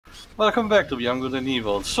Welcome back to Beyond Good and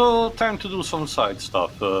Evil. So, time to do some side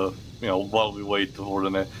stuff. While we wait for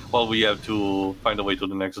while we have to find a way to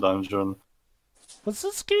the next dungeon. Was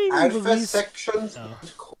this game Alpha released? sections.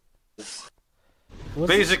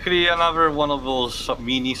 Basically, another one of those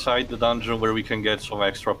mini side dungeon where we can get some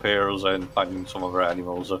extra pairs and finding some other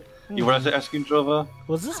animals. You were asking, Jova?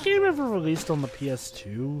 Was this game ever released on the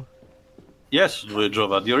PS2? Yes,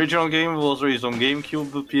 Jova. The original game was released on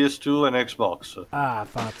GameCube, PS2, and Xbox. Ah, I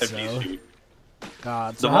thought so. PC.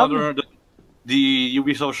 God, The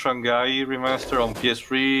Ubisoft Shanghai remaster on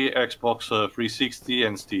PS3, Xbox 360,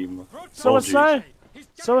 and Steam. So aside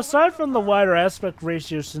from the wider aspect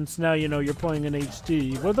ratio, since now you're playing in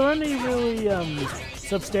HD, were there any really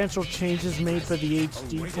substantial changes made for the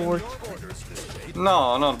HD port?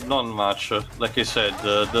 No, not much. Like I said,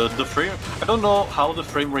 the frame. I don't know how the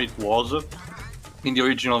frame rate was in the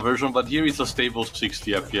original version, but here it's a stable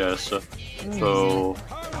 60 FPS. So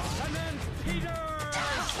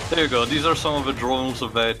there you go. These are some of the drones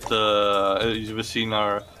that you've seen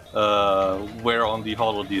were on the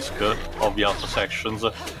holodisc of the alpha sections.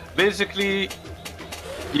 Basically,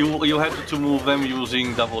 you had to move them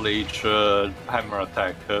using double H hammer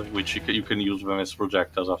attack, which you can use them as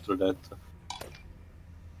projectiles after that.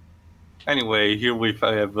 Anyway, here we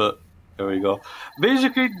have. There we go.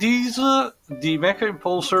 Basically, these the Mecha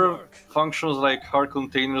Impulsor functions like hard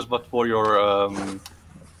containers, but for your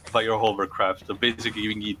by your hovercraft, basically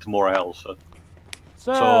giving it more health.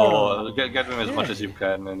 So get them as much as you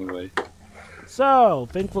can, anyway. So,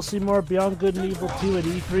 think we'll see more Beyond Good and Evil 2 at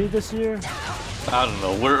E3 this year? I don't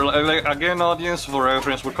know. We're again, audience, for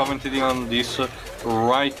reference, we're commenting on this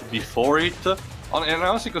right before it, and I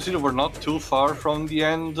honestly consider we're not too far from the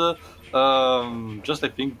end. Just I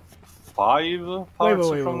think 5 parts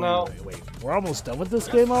from now. Wait. We're almost done with this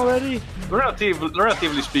game already?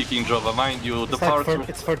 Relatively speaking, Jova, mind you, the parts...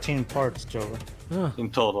 It's 14 parts, Jova. In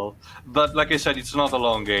total. But like I said, it's not a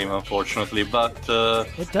long game, unfortunately, but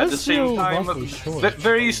it does at the same time,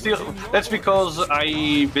 that's because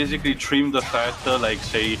I basically trimmed the fat, like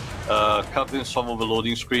say, cutting some of the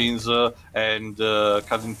loading screens and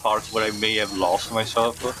cutting parts where I may have lost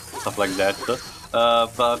myself, stuff like that.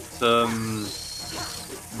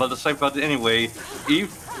 But anyway,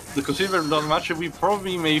 if the consider not much, we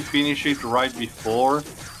probably may finish it right before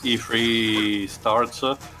E3 starts.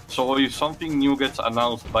 So if something new gets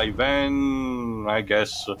announced by then, I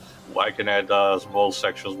guess I can add small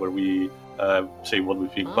sections where we say what we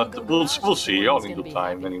think. But we'll see, all in due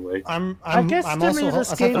time anyway. Look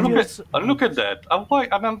at that, a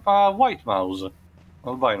white mouse,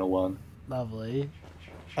 albino one. Lovely.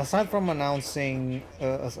 Aside from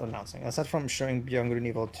aside from showing Beyond Good and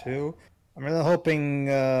Evil 2, I'm really hoping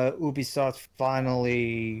Ubisoft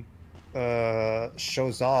finally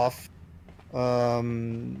shows off. I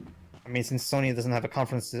mean, since Sony doesn't have a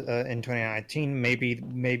conference in 2019,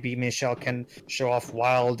 maybe Michelle can show off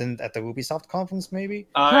Wild at the Ubisoft conference, maybe?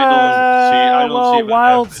 I don't see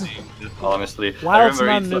Wild's happening, honestly. Wild's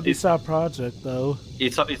not an Ubisoft project, though.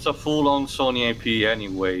 It's a full-on Sony IP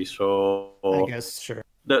anyway, so... I guess, sure.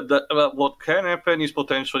 What can happen is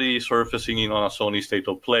potentially surfacing in on a Sony State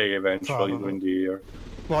of Play eventually during the year.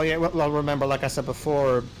 Well, yeah. Well, remember, like I said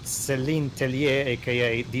before, Céline Tellier,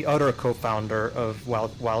 aka the other co-founder of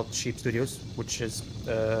Wild Sheep Studios, which is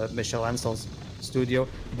Michel Ansel's studio,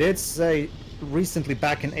 did say recently,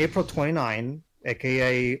 back in April 29,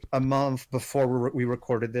 aka a month before we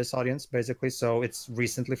recorded this, audience, basically. So it's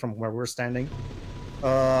recently from where we're standing.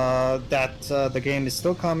 That the game is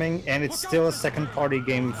still coming, and it's still a second-party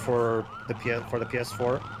game for the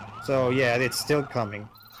PS4. So yeah, it's still coming.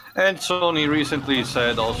 And Sony recently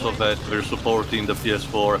said also that they're supporting the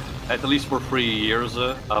PS4 at least for 3 years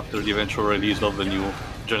after the eventual release of the new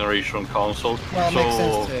generation console. Well, it makes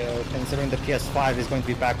sense to, considering the PS5 is going to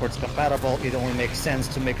be backwards compatible. It only makes sense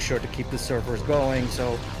to make sure to keep the servers going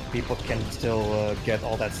so people can still get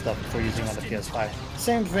all that stuff for using on the PS5.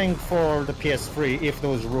 Same thing for the PS3 if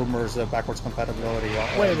those rumors of backwards compatibility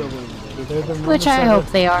are... Wait. Which I hope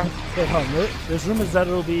they are. Wait, there's rumors that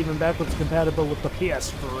it'll be even backwards compatible with the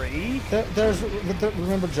PS3?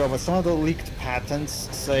 Remember, Jova, some of the leaked patents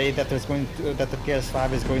say that the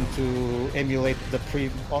PS5 is going to emulate the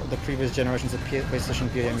previous generations of PlayStation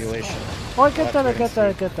Vita emulation. Oh, I get that.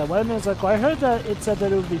 Wait a minute, I heard that it said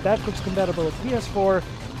that it would be backwards compatible with PS4,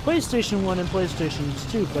 PlayStation 1, and PlayStation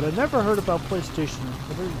 2, but I never heard about PlayStation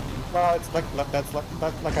 3. Well, it's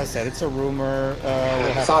like I said, it's a rumor.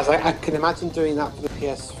 Besides, I can imagine doing that for the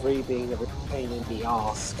PS3 being a bit pain in the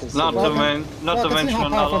arse. Not to mention how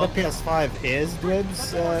powerful the PS5 is,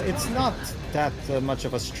 Dwibs. It's not that much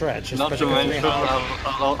of a stretch. Not to mention, a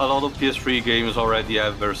lot of PS3 games already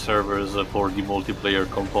have their servers for the multiplayer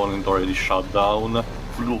component already shut down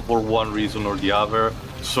for one reason or the other.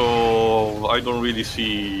 So I don't really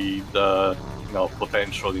see the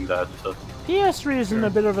potential in that. PS3 is in a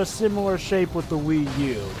bit of a similar shape with the Wii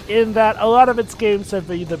U, in that a lot of its games have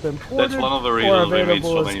either been ported That's one of the or reasons they made available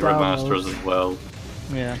so as many downloads. remasters as well.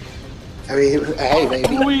 Yeah. I mean, hey,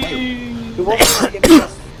 maybe. Who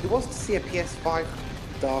wants to see a PS5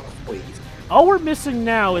 Dark Fleet? All we're missing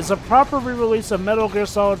now is a proper re-release of Metal Gear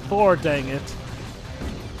Solid 4, dang it.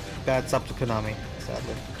 That's up to Konami,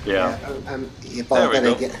 sadly. Yeah. But then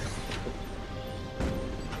again,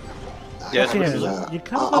 Yes, I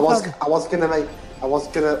was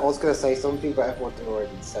gonna say something, but everyone already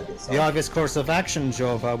said it. So. The obvious course of action,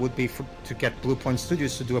 Jova, would be to get Blue Point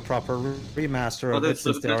Studios to do a proper remaster of it,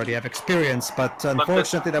 since they already have experience. But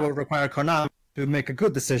unfortunately, that would require Konami to make a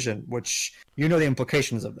good decision, which you know the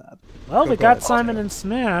implications of that. Well, we got Simon and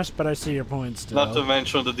Smash, but I see your point still. Not to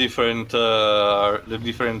mention the different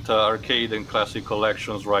arcade and classic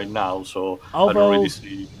collections right now. So I don't really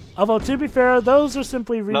see. Although, to be fair, those are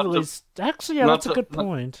simply re-released. Actually, yeah, that's a good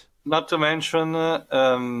point. Not to mention,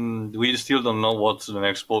 we still don't know what's the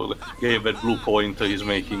next game that Blue Point is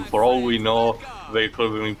making. For all we know, they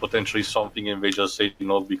could be potentially something, and they just say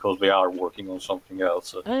because they are working on something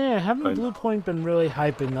else. Yeah, haven't Blue Point been really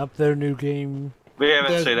hyping up their new game? They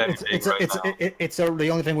haven't said anything now. The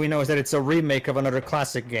only thing we know is that it's a remake of another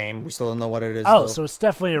classic game. We still don't know what it is. Oh, though. So it's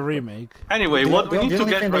definitely a remake. Anyway, what we need to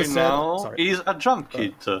get right now is a jump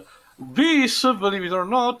kit. This, believe it or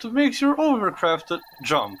not, makes your overcraft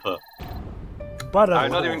jump. But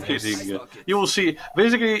I'm not even kidding. You will see,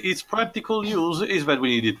 basically its practical use is that we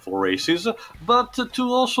need it for races, but to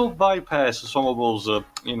also bypass some of those,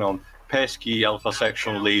 pesky alpha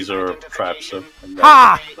section laser traps.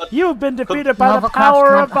 Ha! You've been defeated by the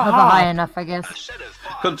power of the high enough, I guess.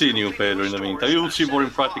 Continue, Pedro, in the meantime. You'll see more in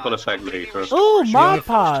practical effect later. Ooh, mod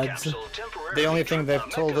pods! The only thing they've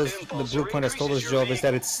told us, the Blue Point has told us, Job, is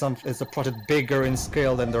that it's a project bigger in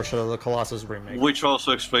scale than their Shadow of the Colossus remake. Which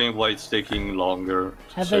also explains why it's taking longer.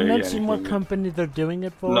 Have they mentioned what company they're doing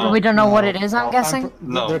it for? No. We don't know what it is, I'm guessing?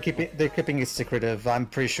 No. They're keeping it secretive. I'm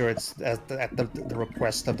pretty sure it's at the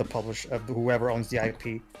request of the publisher, of whoever owns the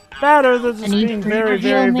IP. Better than just being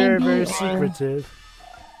very secretive.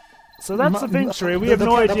 So that's the thing, Sheree. We have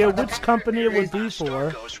no idea which company it would be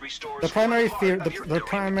for. The primary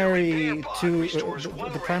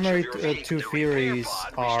two theories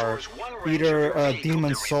are either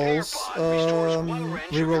Demon Souls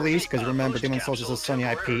re-release, because remember Demon Souls is a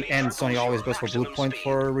Sony IP, and Sony always goes for Blue Point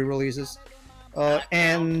for re-releases,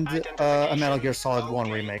 and a Metal Gear Solid 1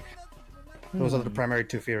 remake. Those are the primary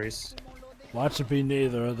two theories. Watch it be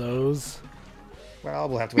neither of those. Well,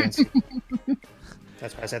 we'll have to wait and see.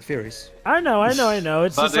 That's why I said theories. I know.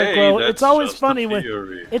 It's but just hey, like, well, it's always funny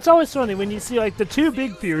when you see like the two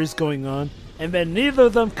big theories going on, and then neither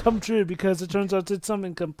of them come true because it turns out it's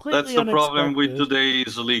something completely unexpected. That's the problem with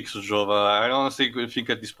today's leaks, Jova. I honestly think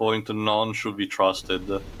at this point none should be trusted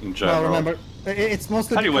in general. Well, remember, it's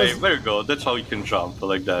mostly anyway, there you go. That's how you can jump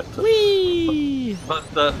like that. Whee!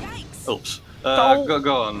 But oops. Go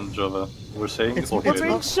on, Jova. We're saying it's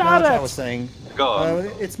being shot at. I was saying. Go on.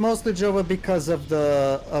 It's mostly Jova because of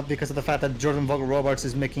the fact that Jordan Vogel Roberts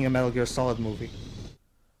is making a Metal Gear Solid movie.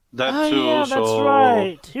 That too. Yeah, that's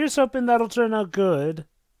right. Here's hoping that'll turn out good.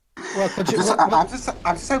 Well, I'm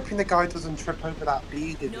just hoping the guy doesn't trip over that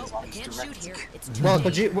bead in his eyes directing. Well,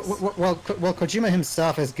 Kojima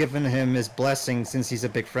himself has given him his blessing since he's a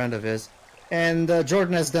big friend of his. And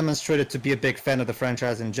Jordan has demonstrated to be a big fan of the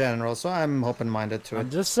franchise in general, so I'm open-minded to it. I'm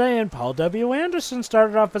just saying, Paul W. Anderson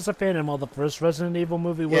started off as a fan, and while the first Resident Evil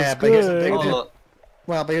movie was but good...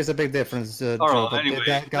 but here's a big difference, Joe. Anyway,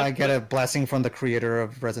 that guy get a blessing from the creator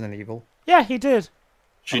of Resident Evil. Yeah, he did.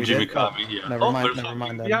 Shinji Mikami, yeah. Never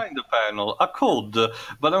mind that. Behind the panel, a code.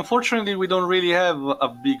 But unfortunately, we don't really have a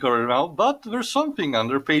bigger now, but there's something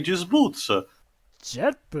under Paige's boots.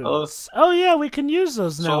 Jet boots. Oh yeah, we can use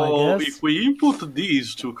those now, I guess. So if we input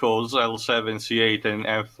these two codes, L7C8 and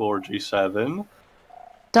F4G7...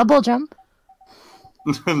 Double jump?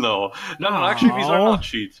 No, actually these are not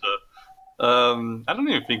cheats. I don't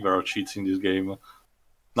even think there are cheats in this game.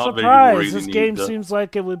 Not Surprise! really This game seems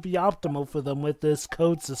like it would be optimal for them with this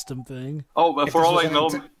code system thing. Oh, but for all I know...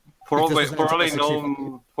 For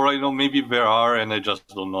all I know, maybe there are, and I just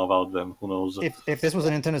don't know about them. Who knows? If this was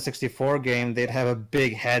a Nintendo 64 game, they'd have a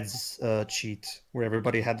big heads cheat where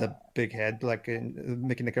everybody had the big head, like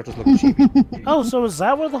making the characters look cheap. Oh, so is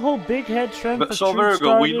that where the whole big head trend for so there we go.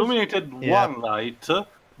 started? We illuminated one light,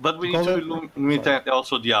 but we need to illuminate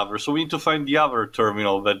also the other. So we need to find the other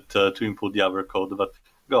terminal that to input the other code. But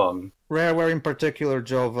go on. Rareware in particular,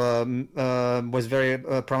 Jova, was very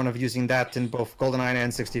proud of using that in both GoldenEye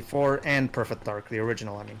N64 and Perfect Dark, the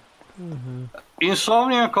original, I mean.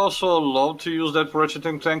 Insomniac also loved to use that for Ratchet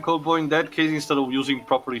 & Clank code, but in that case, instead of using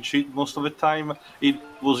properly cheat most of the time, it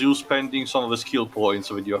was you spending some of the skill points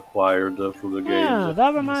that you acquired through the game. Yeah,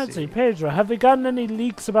 that reminds me, Pedro, have we gotten any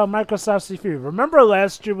leaks about Microsoft C3? Remember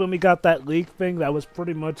last year when we got that leak thing that was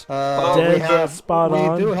pretty much spot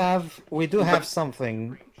on? We do have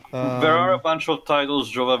something. There are a bunch of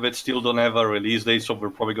titles, Jova, that still don't have a release date, so they're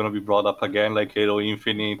probably going to be brought up again, like Halo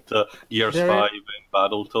Infinite, Gears 5, and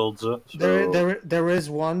Battletoads. So... There is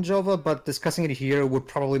one, Jova, but discussing it here would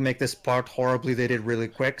probably make this part horribly dated really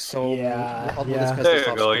quick. So we'll discuss there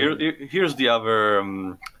you go. Here's the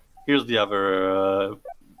other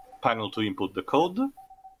panel to input the code.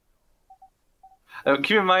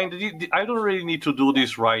 Keep in mind, I don't really need to do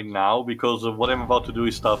this right now because what I'm about to do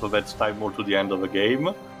is stuff that's tied more to the end of the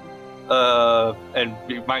game. And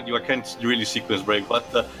mind you, I can't really sequence break,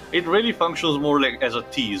 but it really functions more like as a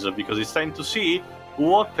tease because it's time to see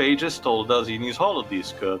what Paige has told us in his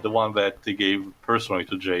holodisk, the one that he gave personally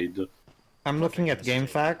to Jade. I'm looking at game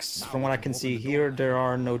facts. From what I can see here, there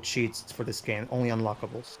are no cheats for this game, only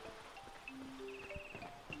unlockables.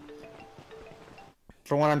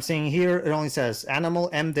 From what I'm seeing here, it only says animal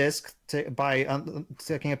M-Disc by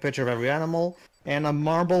taking a picture of every animal, and a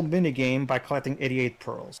marble minigame by collecting 88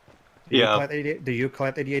 pearls. Do you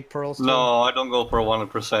collect 88 pearls too? No, I don't go for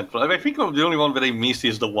 100%. I think the only one that I missed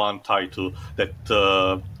is the one tied to that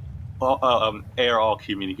air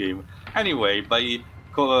hockey minigame. Anyway, by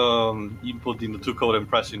inputting the 2 code and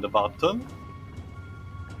pressing the button,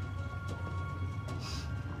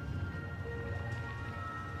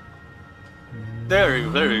 there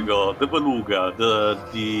you go, the Beluga,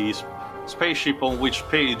 the spaceship on which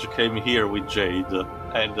Paige came here with Jade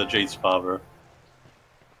and Jade's father.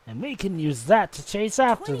 And we can use that to chase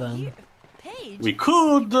after them. We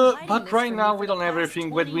could, but right now we don't have everything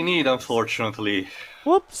that we need, unfortunately.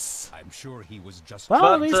 Whoops. I'm sure he was just.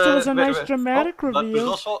 Well, at least it was a nice dramatic reveal. But there's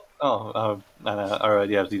also I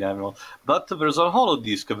already have the animal. But there's a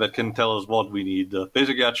holodisk that can tell us what we need.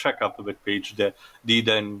 Basically, a checkup that Paige did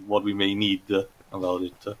and what we may need about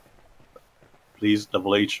it. Please,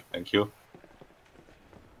 double H, thank you.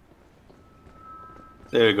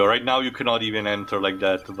 There you go. Right now you cannot even enter like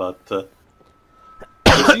that, but there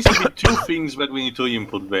seems to be 2 things that we need to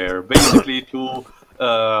input there. Basically 2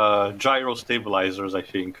 gyro stabilizers, I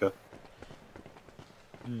think.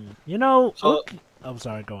 You know... So, I'm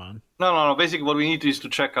sorry, go on. No. Basically what we need is to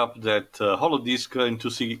check up that holodisk and to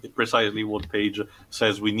see precisely what Paige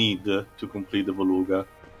says we need to complete the Beluga.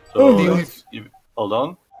 So, hold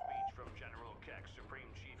on.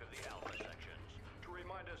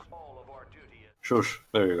 Shush,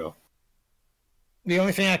 there you go. The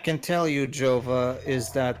only thing I can tell you, Jova, is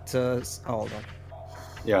that... hold on.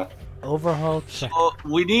 Yeah. Overhaul check. So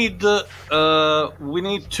we need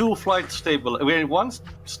 2 flight stabilizers. We have 1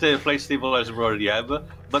 flight stabilizer we already have,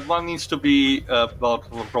 but 1 needs to be bought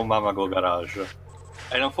from Mamago Garage.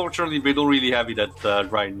 And unfortunately, we don't really have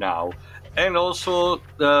it right now. And also,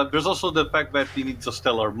 there's also the fact that it needs a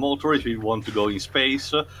stellar motor if we want to go in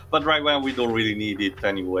space, but right now we don't really need it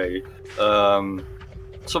anyway.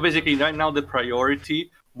 So basically, right now the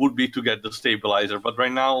priority would be to get the stabilizer, but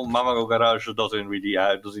right now Mamago Garage doesn't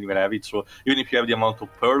even have it, so even if you have the amount of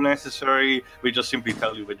pearl necessary, we just simply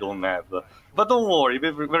tell you we don't have. But don't worry,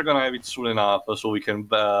 we're gonna have it soon enough, so we can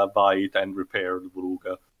buy it and repair the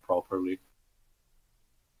Beluga properly.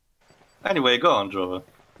 Anyway, go on, Jova.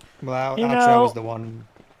 Well, actually, I was the one.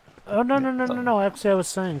 Oh, no. Actually, I was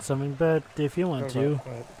saying something, but if you want to.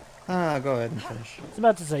 Go ahead and finish. I was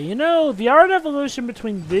about to say, the art evolution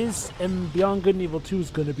between this and Beyond Good and Evil 2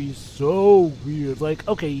 is going to be so weird. Like,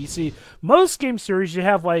 okay, you see, most game series, you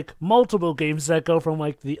have, like, multiple games that go from,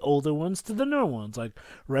 like, the older ones to the newer ones. Like,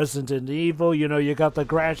 Resident Evil, you got the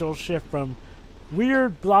gradual shift from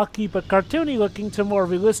weird, blocky, but cartoony looking to more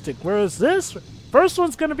realistic. Whereas this... First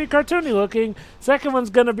one's gonna be cartoony looking, second one's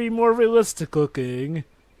gonna be more realistic looking.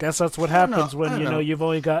 Guess that's what happens when, you've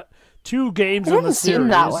only got 2 games It in the doesn't seem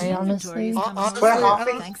series. that way, honestly. Swear half I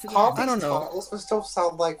don't these know. titles must still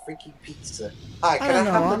sound like freaking pizza. Hi, I can I don't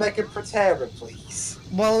know, have the I'm- Mega Protera, please?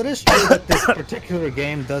 Well, it is true that this particular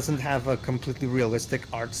game doesn't have a completely realistic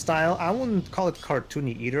art style. I wouldn't call it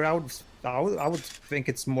cartoony either. I would think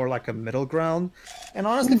it's more like a middle ground. And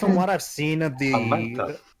honestly, from what I've seen of the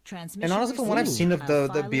and honestly, from what I've seen of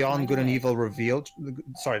the Beyond Good and Evil reveal,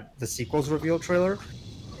 sorry, the sequels reveal trailer,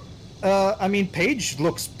 I mean, Paige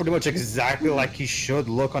looks pretty much exactly like he should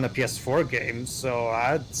look on a PS4 game. So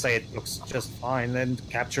I'd say it looks just fine and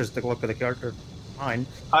captures the look of the character fine.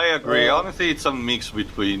 I agree. Honestly, it's a mix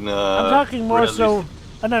between. I'm talking more so.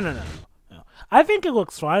 No. I think it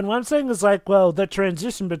looks fine. What I'm saying is like, well, the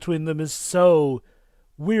transition between them is so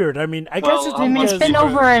weird. I mean, I guess it's I mean, it's because been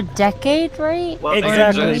over a decade, right? Well,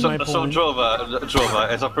 Exactly, So, my so point. Jova,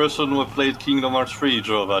 as a person who played Kingdom Hearts 3,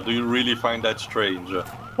 Jova, do you really find that strange?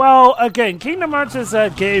 Well, again, Kingdom Hearts has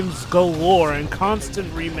had games galore and constant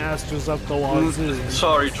remasters up the wazoo.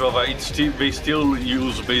 Sorry, Jova, they still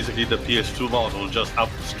use basically the PS2 model, just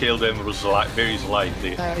upscale them very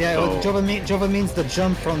slightly. Jova means the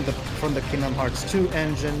jump from the Kingdom Hearts 2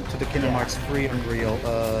 engine to the Kingdom Hearts 3 Unreal.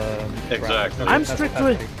 Exactly.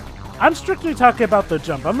 I'm strictly talking about the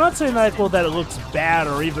jump. I'm not saying like, well, that it looks bad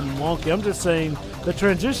or even wonky. I'm just saying the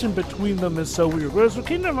transition between them is so weird. Whereas with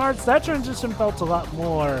Kingdom Hearts, that transition felt a lot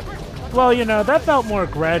more. Well, you know, that felt more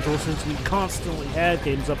gradual since we constantly had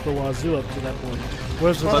games up the wazoo up to that point.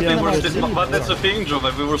 Whereas with But that's the thing,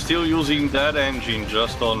 Jova. We were still using that engine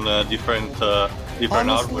just on different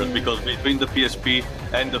hardware, because between the PSP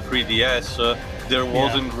and the 3DS, there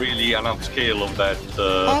wasn't really an upscale of that.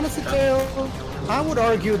 Honestly, I would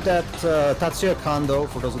argue that Tatsuya Kondo,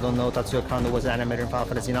 for those who don't know, Tatsuya Kondo was an animator in Final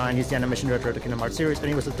Fantasy IX. He's the animation director of the Kingdom Hearts series, and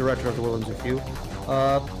he was the director of the Williams Review.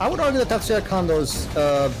 I would argue that Tatsuya Kondo's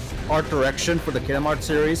art direction for the Kingdom Hearts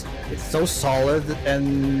series is so solid,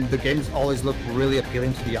 and the games always look really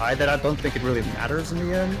appealing to the eye that I don't think it really matters in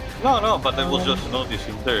the end. No, but I was just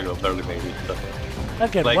noticing. There you go, barely made it.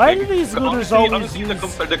 Again, why do these looters always honestly,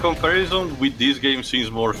 use... the comparison with this game seems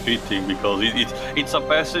more fitting, because it's a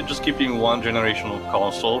passage just keeping one generation of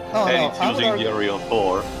console, and it's using the Unreal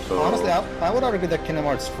 4. So. Honestly, I would argue that Kingdom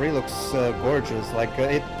Hearts 3 looks gorgeous. Like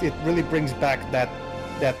it really brings back that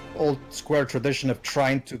old Square tradition of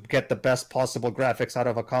trying to get the best possible graphics out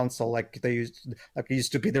of a console, like it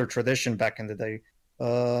used to be their tradition back in the day.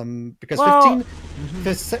 Because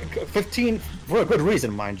 15, for a good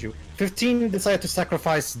reason, mind you, 15 decided to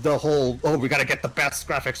sacrifice the whole, we gotta get the best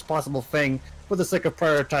graphics possible thing for the sake of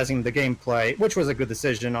prioritizing the gameplay, which was a good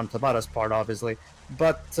decision on Tabata's part, obviously.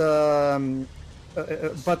 But for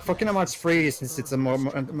Kingdom Hearts 3, since it's a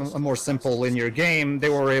more simple linear game, they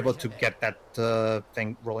were able to get that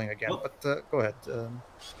thing rolling again. But go ahead.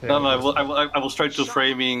 I was trying to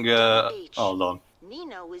framing. Hold on.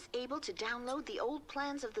 Nino was able to download the old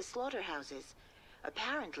plans of the slaughterhouses.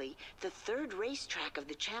 Apparently, the third racetrack of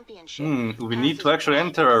the championship. We need to actually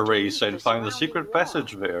enter a race and find the secret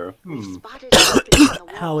passage there.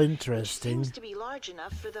 How interesting. Seems to be large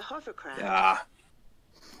enough for the hovercraft. Yeah.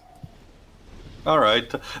 All right,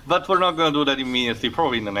 but we're not gonna do that immediately.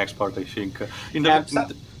 Probably in the next part, I think.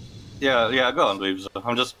 Yeah, go on, Waves.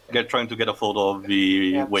 I'm just trying to get a photo of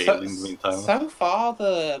the whale in the meantime. So far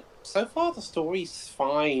the story's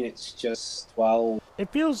fine. It's just, well,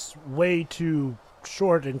 it feels way too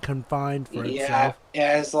short and confined for itself.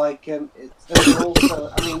 Yeah, it's like and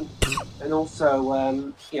also,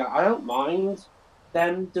 I don't mind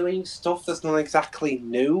them doing stuff that's not exactly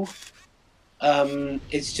new.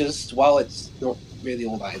 It's just, well, it's not really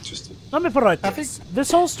all that interesting. Let me put it like this.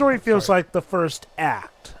 This whole story feels like the first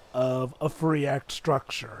act of a 3-act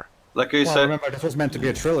structure. Like I said, remember, this was meant to be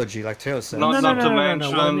a trilogy, like Teo said. No.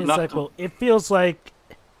 It feels like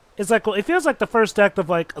the first act of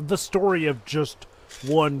like the story of just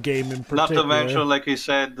one game in particular. Not to mention, like I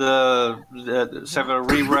said, several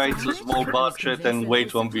rewrites, a small budget, and way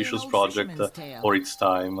too ambitious project for its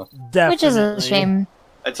time. Definitely. Which is a shame.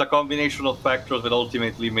 It's a combination of factors that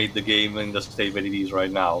ultimately made the game in the state that it is right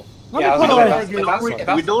now. Yeah, we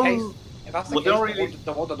don't. If that's the Well, case, really...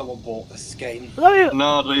 no wonder no one bought this game.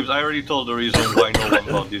 No, Dweebs, I already told the reason why no one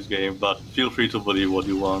bought this game, but feel free to believe what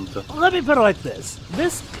you want. Let me put it like this.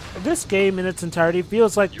 This game in its entirety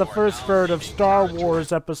feels like the first third of Star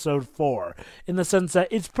Wars Episode 4, in the sense that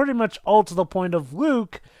it's pretty much all to the point of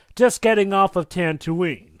Luke just getting off of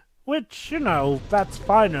Tatooine. Which, that's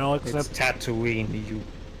fine now, except... It's Tatooine, you...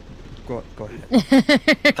 Go ahead.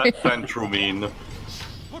 Tatooine.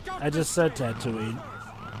 I just said Tatooine.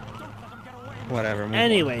 Whatever. move on.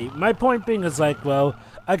 Anyway, my point being is like, well,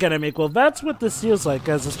 again, I make, well, that's what this feels like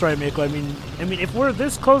as a story maker. I mean, if we're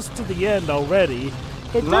this close to the end already,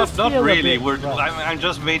 it does Not feel really. a bit rough. I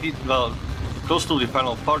just made it close to the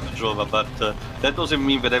final part of Jova, but that doesn't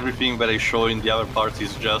mean that everything that I show in the other parts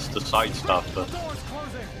is just the side stuff.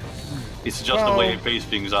 It's just the way I pace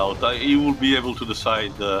things out. You will be able to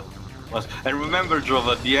decide. And remember,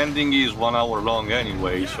 Jova, the ending is 1 hour long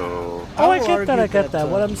anyway, so... Oh, I will get that, I argue get that.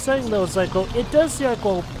 What I'm saying, though, is like, well, it does feel like,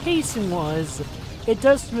 well, pacing-wise, it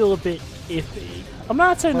does feel a bit iffy. I'm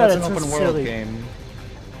not saying Well, that it's it's an open world necessarily... game.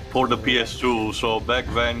 For the PS2, so back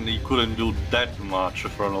then you couldn't do that much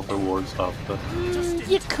for an open world stuff.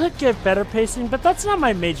 You could get better pacing, but that's not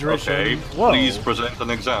my major Okay, issue. Whoa. please present an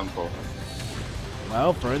example.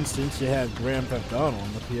 Well, for instance, you had Grand Theft Auto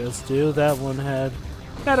on the PS2. That one had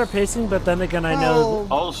better pacing, but then again, I know...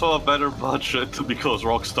 Also a better budget because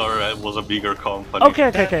Rockstar was a bigger company. Okay,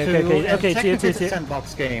 And technically it's a see.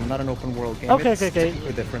 sandbox game, not an open world game. Okay, it's okay.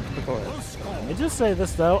 technically different. But go ahead. Let me just say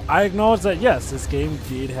this, though. I acknowledge that, yes, this game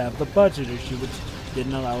did have the budget issue, which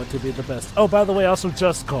didn't allow it to be the best. Oh, by the way, also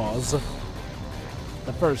Just Cause.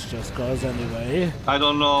 The first Just Cause, anyway. I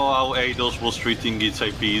don't know how Eidos was treating its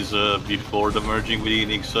IPs before the merging with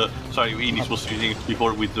Enix. Enix was treating it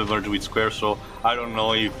before with the merge with Square, so I don't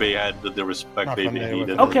know if they had the respect Not they familiar with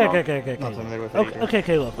needed. it. or Okay, not. okay. Not familiar with it either.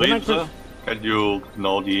 Okay, look. When I Please, can you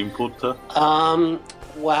know the input?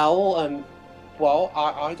 Well,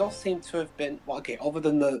 I don't seem to have been okay. Other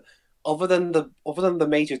than the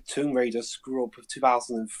major Tomb Raider screw up of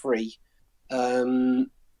 2003,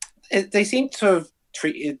 they seem to have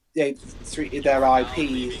treated their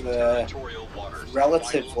IPs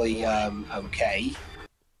relatively okay.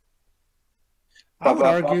 I would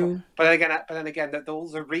argue. But then again, that there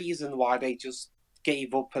was a reason why they just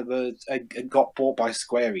gave up and got bought by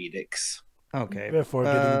Square Enix. Okay. Before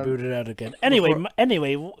getting booted out again. Anyway,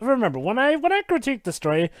 remember when I critique the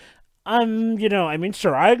story,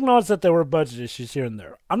 sure, I acknowledge that there were budget issues here and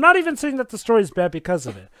there. I'm not even saying that the story is bad because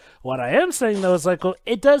of it. What I am saying though is like, well,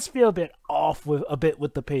 it does feel a bit off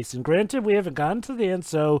with the pacing. Granted, we haven't gotten to the end,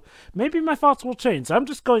 so maybe my thoughts will change. I'm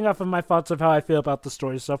just going off of my thoughts of how I feel about the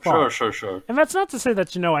story so far. Sure. And that's not to say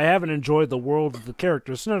that I haven't enjoyed the world of the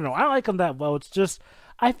characters. No, I like them that well. It's just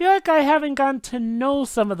I feel like I haven't gotten to know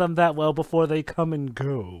some of them that well before they come and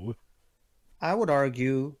go. I would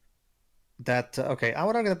argue that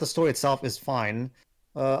the story itself is fine.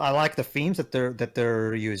 I like the themes that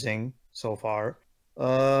they're using so far.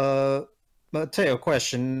 But tell you a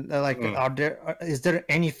question: is there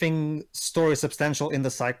anything story substantial in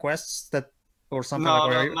the side quests or something?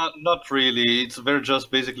 Not really. They're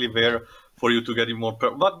just basically there for you to get in more.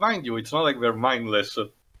 But mind you, it's not like they're mindless.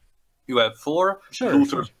 You have four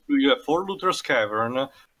looters. You have 4 looters cavern,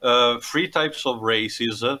 3 types of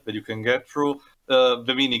races that you can get through.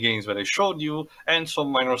 The mini games that I showed you, and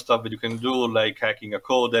some minor stuff that you can do, like hacking a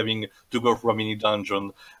code, having to go through a mini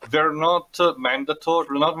dungeon. They're not mandatory.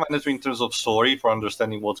 They're not mandatory in terms of story for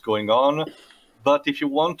understanding what's going on. But if you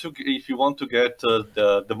want to get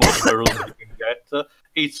the most barrels that you can get,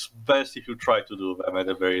 it's best if you try to do them at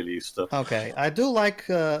the very least. Okay, I do like.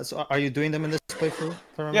 So, are you doing them in this playthrough?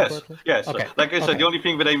 Yes. Okay. Like I said, the only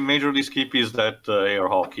thing that I majorly skip is that air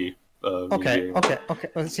hockey. Okay.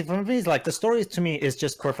 Well, see, for me, it's like the story to me is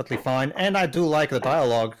just perfectly fine, and I do like the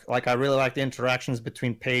dialogue. Like, I really like the interactions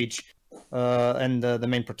between Paige and the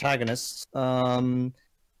main protagonists.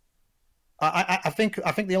 I think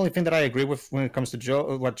the only thing that I agree with when it comes to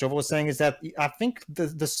what Jova was saying is that I think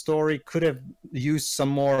the story could have used some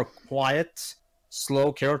more quiet,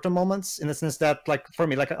 slow character moments, in the sense that, like, for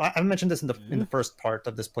me, like I mentioned this in the first part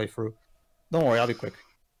of this playthrough. Don't worry, I'll be quick.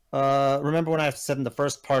 Remember when I said in the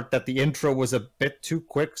first part that the intro was a bit too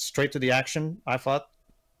quick, straight to the action? I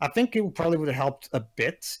think it probably would have helped a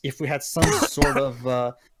bit if we had some sort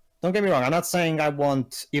of. Don't get me wrong. I'm not saying I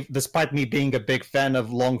want, despite me being a big fan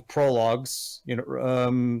of long prologues,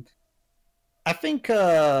 I think.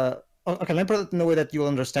 Okay, let me put it in a way that you'll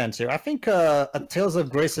understand here. I think a Tales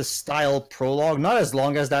of Grace's style prologue, not as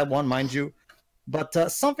long as that one, mind you,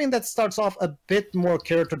 but something that starts off a bit more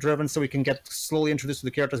character-driven, so we can get slowly introduced to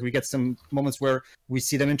the characters. We get some moments where we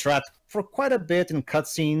see them interact for quite a bit in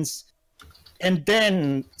cutscenes, and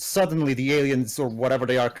then suddenly the aliens or whatever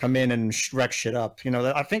they are come in and wreck shit up.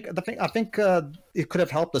 I think it could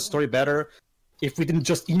have helped the story better if we didn't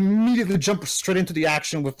just immediately jump straight into the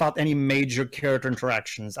action without any major character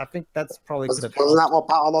interactions. I think that's probably could have helped. Wasn't that what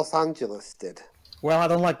Battle Los Angeles did? Well, I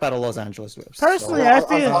don't like Battle Los Angeles whips. Personally, so. I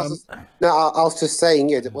feel. I was just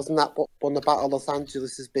saying, wasn't that one of Battle Los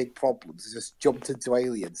Angeles' big problems? Just jumped into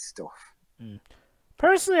alien stuff.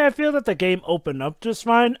 Personally, I feel that the game opened up just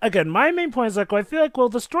fine. Again, my main point is like, I feel like, well,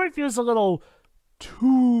 the story feels a little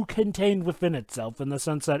too contained within itself in the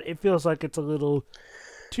sense that it feels like it's a little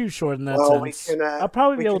too short in that sense. I'll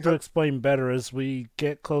probably be able to explain better as we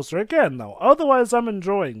get closer again, though. Otherwise, I'm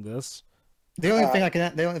enjoying this. The only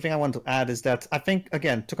thing I want to add is that I think,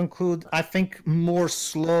 again, to conclude, I think more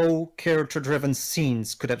slow character-driven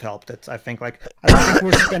scenes could have helped it. I don't think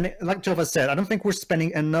we're spending, like Jova said, I don't think we're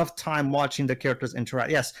spending enough time watching the characters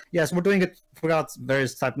interact. Yes, we're doing it throughout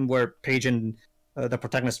various times where Paige and the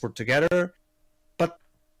protagonist were together, but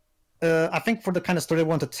I think for the kind of story they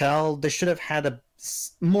want to tell, they should have had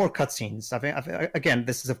more cutscenes. I think, again,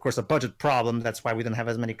 this is of course a budget problem. That's why we don't have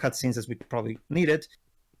as many cutscenes as we probably needed.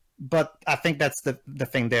 But I think that's the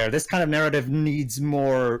thing there. This kind of narrative needs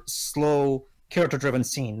more slow, character-driven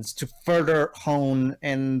scenes to further hone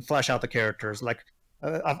and flesh out the characters. Like,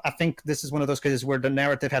 I think this is one of those cases where the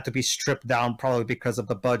narrative had to be stripped down, probably because of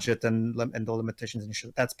the budget and the limitations and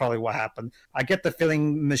shit. That's probably what happened. I get the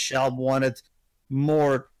feeling Michelle wanted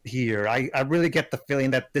more here. I really get the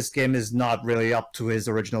feeling that this game is not really up to his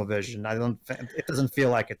original vision. It doesn't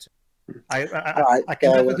feel like it. I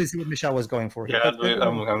can definitely see what Michelle was going for here. Yeah,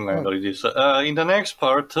 I'm landing this. In the next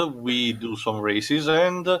part, we do some races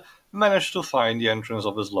and manage to find the entrance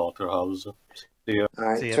of the slaughterhouse. See ya. All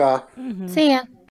right, See ya. ciao. See ya.